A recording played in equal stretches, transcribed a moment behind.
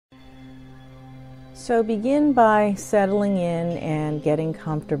So begin by settling in and getting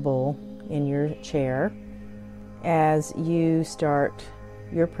comfortable in your chair as you start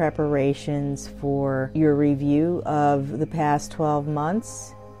your preparations for your review of the past 12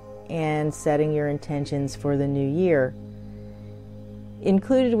 months and setting your intentions for the new year.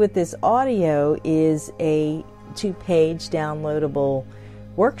 Included with this audio is a 2-page downloadable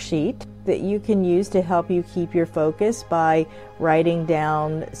worksheet that you can use to help you keep your focus by writing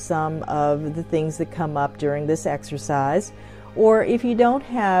down some of the things that come up during this exercise. Or if you don't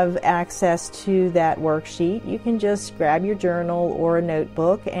have access to that worksheet, you can just grab your journal or a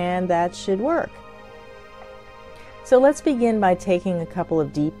notebook and that should work. So let's begin by taking a couple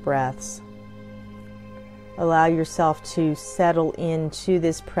of deep breaths. Allow yourself to settle into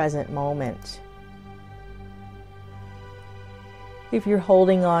this present moment. If you're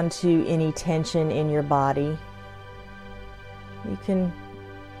holding on to any tension in your body, you can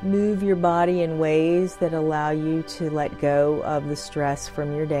move your body in ways that allow you to let go of the stress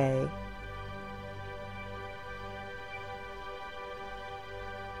from your day.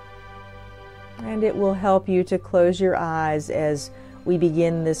 And it will help you to close your eyes as we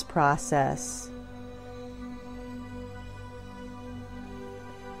begin this process.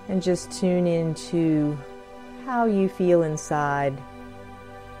 And just tune into how you feel inside.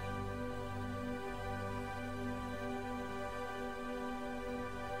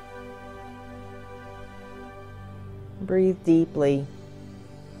 Breathe deeply,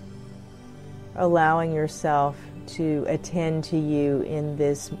 allowing yourself to attend to you in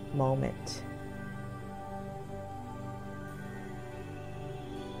this moment.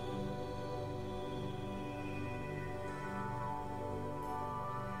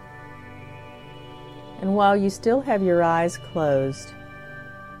 And while you still have your eyes closed,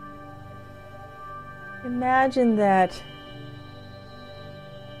 imagine that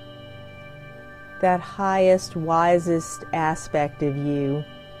highest, wisest aspect of you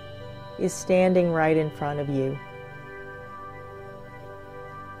is standing right in front of you.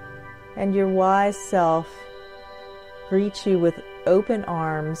 And your wise self greets you with open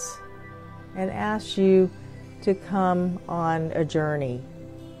arms and asks you to come on a journey.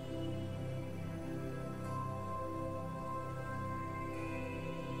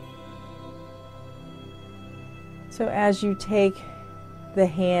 So as you take the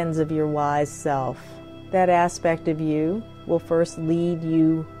hands of your wise self, that aspect of you will first lead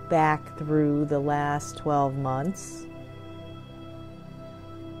you back through the last 12 months.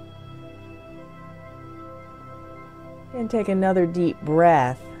 And take another deep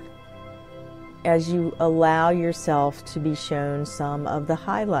breath as you allow yourself to be shown some of the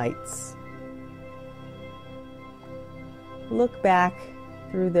highlights. Look back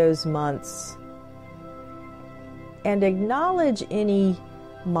through those months and acknowledge any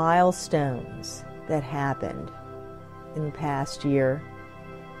milestones that happened in the past year.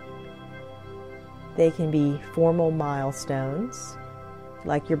 They can be formal milestones,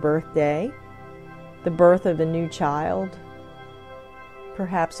 like your birthday, the birth of a new child,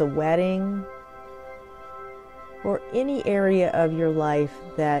 perhaps a wedding, or any area of your life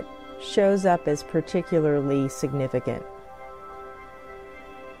that shows up as particularly significant.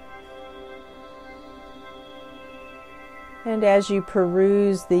 And as you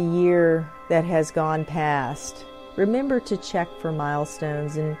peruse the year that has gone past, remember to check for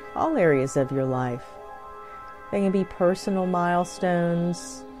milestones in all areas of your life. They can be personal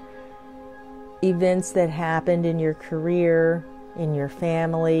milestones, events that happened in your career, in your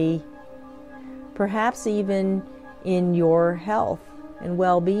family, perhaps even in your health and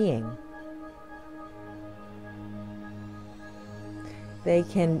well-being. They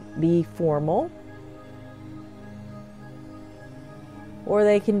can be formal, or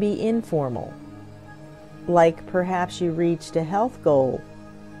they can be informal, like perhaps you reached a health goal,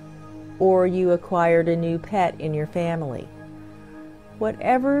 or you acquired a new pet in your family.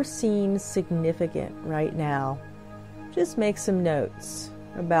 Whatever seems significant right now, just make some notes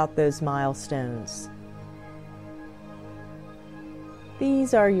about those milestones.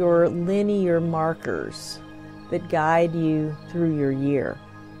 These are your linear markers that guide you through your year.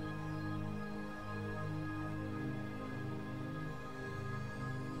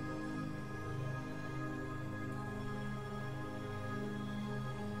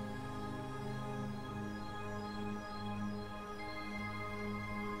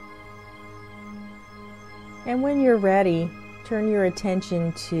 And when you're ready, turn your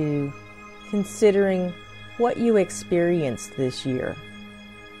attention to considering what you experienced this year.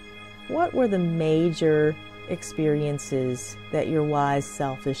 What were the major experiences that your wise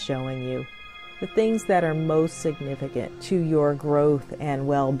self is showing you? The things that are most significant to your growth and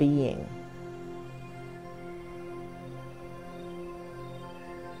well-being.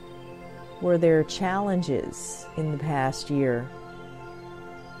 Were there challenges in the past year?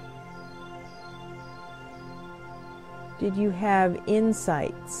 Did you have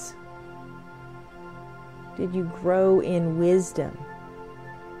insights? Did you grow in wisdom?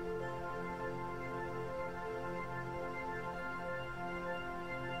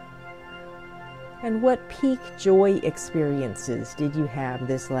 And what peak joy experiences did you have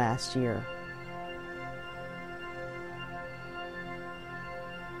this last year?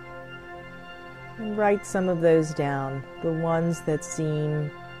 And write some of those down, the ones that seem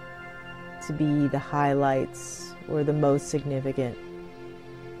to be the highlights or the most significant.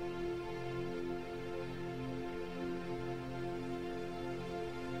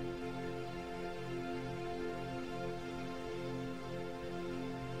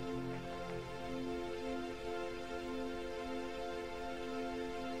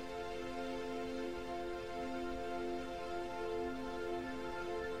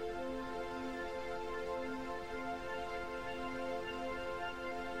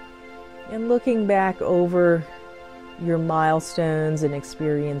 And looking back over your milestones and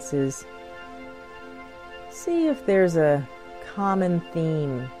experiences, see if there's a common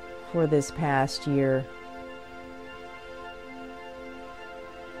theme for this past year.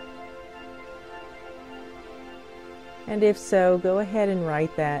 And if so, go ahead and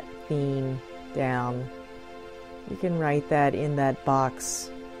write that theme down. You can write that in that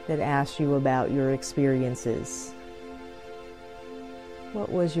box that asks you about your experiences. What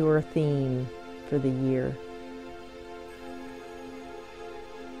was your theme for the year?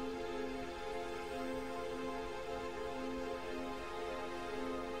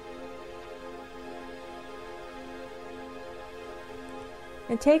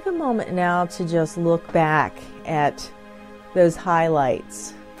 And take a moment now to just look back at those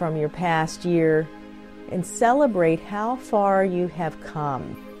highlights from your past year and celebrate how far you have come,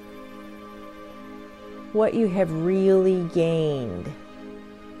 what you have really gained.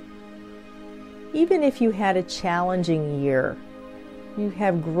 Even if you had a challenging year, you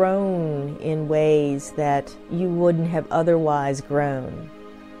have grown in ways that you wouldn't have otherwise grown.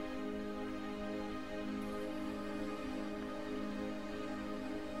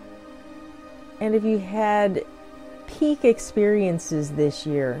 And if you had peak experiences this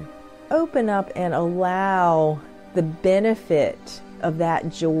year, open up and allow the benefit of that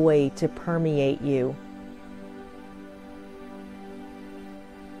joy to permeate you.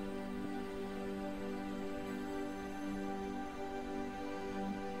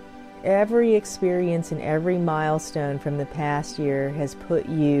 Every experience and every milestone from the past year has put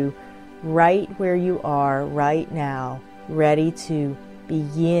you right where you are right now, ready to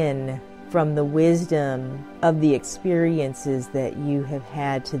begin from the wisdom of the experiences that you have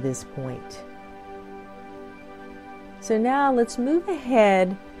had to this point. So now let's move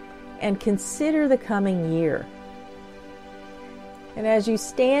ahead and consider the coming year. And as you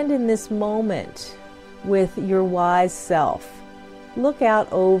stand in this moment with your wise self, look out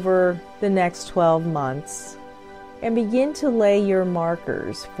over the next 12 months and begin to lay your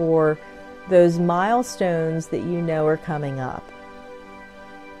markers for those milestones that you know are coming up.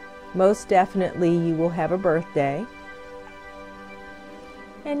 Most definitely you will have a birthday,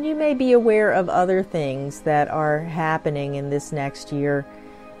 and you may be aware of other things that are happening in this next year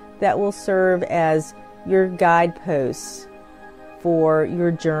that will serve as your guideposts for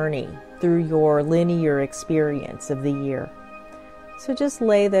your journey through your linear experience of the year. So just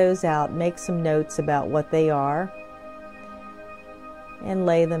lay those out, make some notes about what they are, and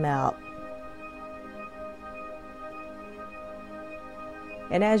lay them out.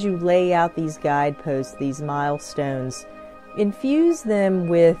 And as you lay out these guideposts, these milestones, infuse them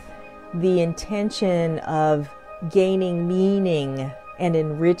with the intention of gaining meaning and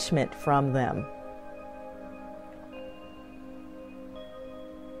enrichment from them.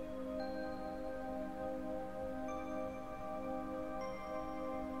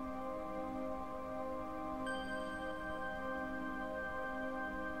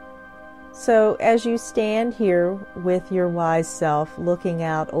 So as you stand here with your wise self, looking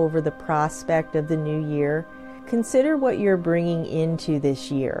out over the prospect of the new year, consider what you're bringing into this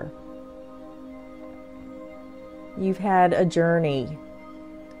year. You've had a journey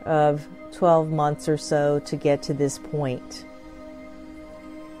of 12 months or so to get to this point.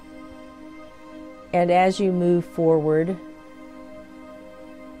 And as you move forward,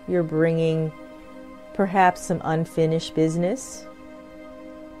 you're bringing perhaps some unfinished business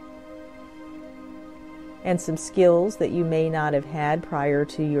and some skills that you may not have had prior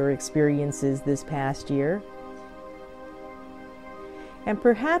to your experiences this past year. And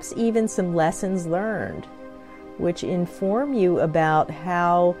perhaps even some lessons learned, which inform you about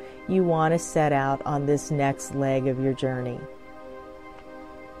how you want to set out on this next leg of your journey.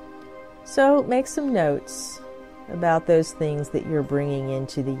 So make some notes about those things that you're bringing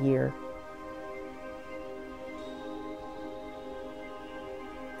into the year.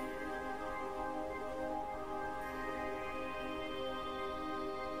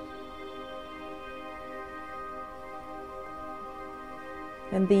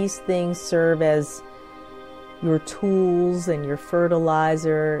 And these things serve as your tools and your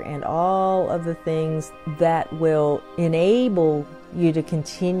fertilizer and all of the things that will enable you to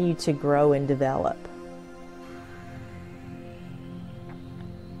continue to grow and develop.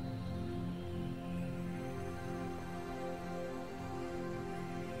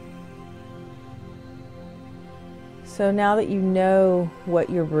 So now that you know what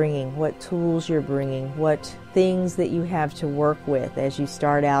you're bringing, what tools you're bringing, what things that you have to work with as you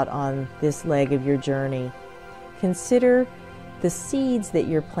start out on this leg of your journey, consider the seeds that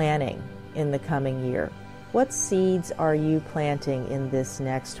you're planting in the coming year. What seeds are you planting in this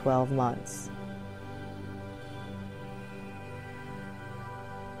next 12 months?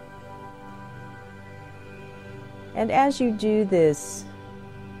 And as you do this,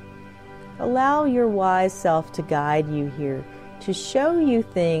 allow your wise self to guide you here, to show you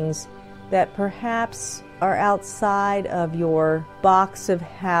things that perhaps are outside of your box of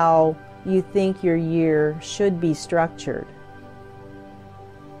how you think your year should be structured.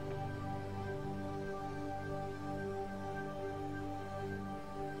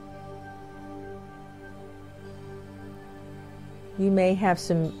 You may have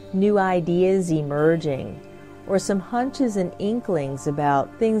some new ideas emerging, or some hunches and inklings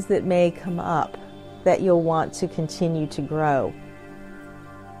about things that may come up that you'll want to continue to grow.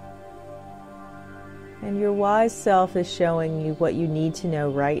 And your wise self is showing you what you need to know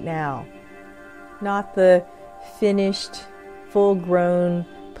right now. Not the finished, full-grown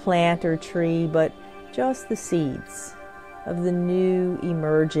plant or tree, but just the seeds of the new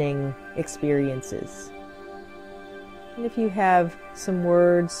emerging experiences. And if you have some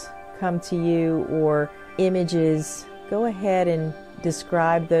words come to you or images, go ahead and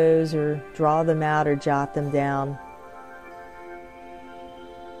describe those or draw them out or jot them down.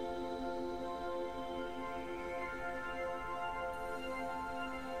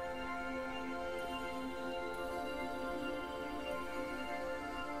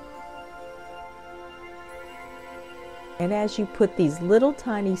 And as you put these little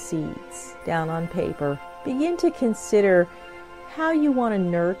tiny seeds down on paper, begin to consider how you want to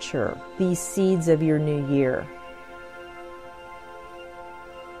nurture these seeds of your new year.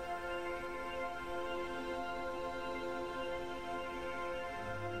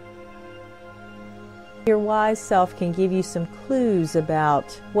 Your wise self can give you some clues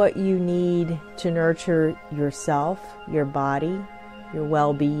about what you need to nurture yourself, your body, your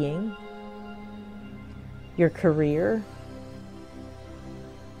well-being, your career,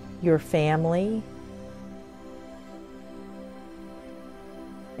 your family,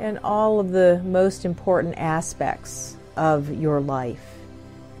 and all of the most important aspects of your life.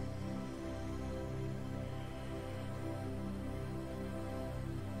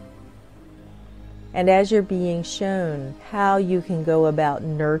 And as you're being shown how you can go about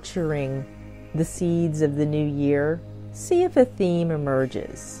nurturing the seeds of the new year, see if a theme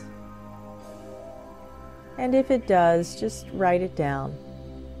emerges. And if it does, just write it down.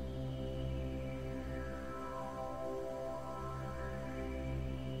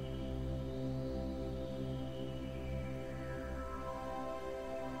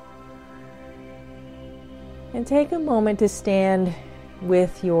 And take a moment to stand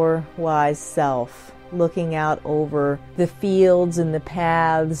with your wise self, looking out over the fields and the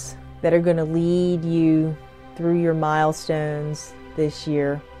paths that are going to lead you through your milestones this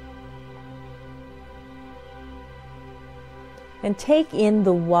year. And take in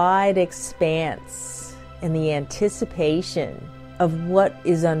the wide expanse and the anticipation of what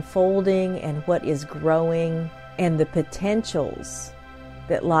is unfolding and what is growing and the potentials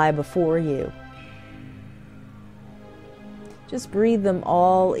that lie before you. Just breathe them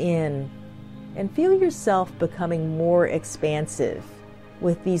all in and feel yourself becoming more expansive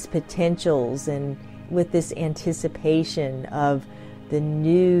with these potentials and with this anticipation of the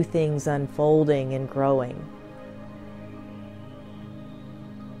new things unfolding and growing.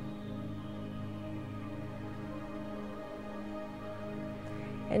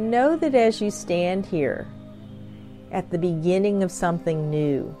 And know that as you stand here at the beginning of something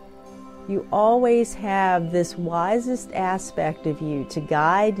new, you always have this wisest aspect of you to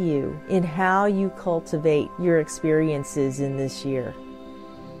guide you in how you cultivate your experiences in this year.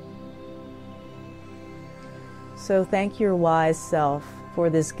 So thank your wise self for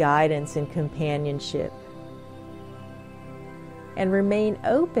this guidance and companionship. And remain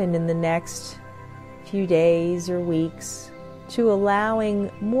open in the next few days or weeks to allowing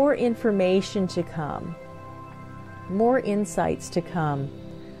more information to come, more insights to come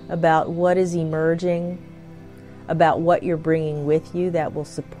about what is emerging, about what you're bringing with you that will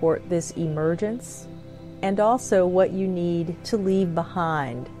support this emergence, and also what you need to leave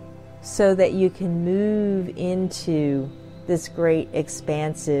behind so that you can move into this great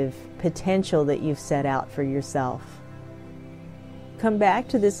expansive potential that you've set out for yourself. Come back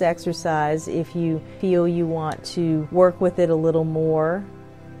to this exercise if you feel you want to work with it a little more,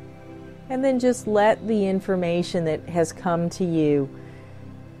 and then just let the information that has come to you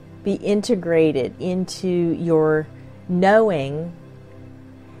be integrated into your knowing,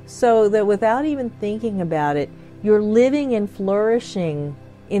 so that without even thinking about it, you're living and flourishing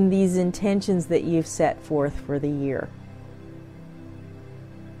in these intentions that you've set forth for the year.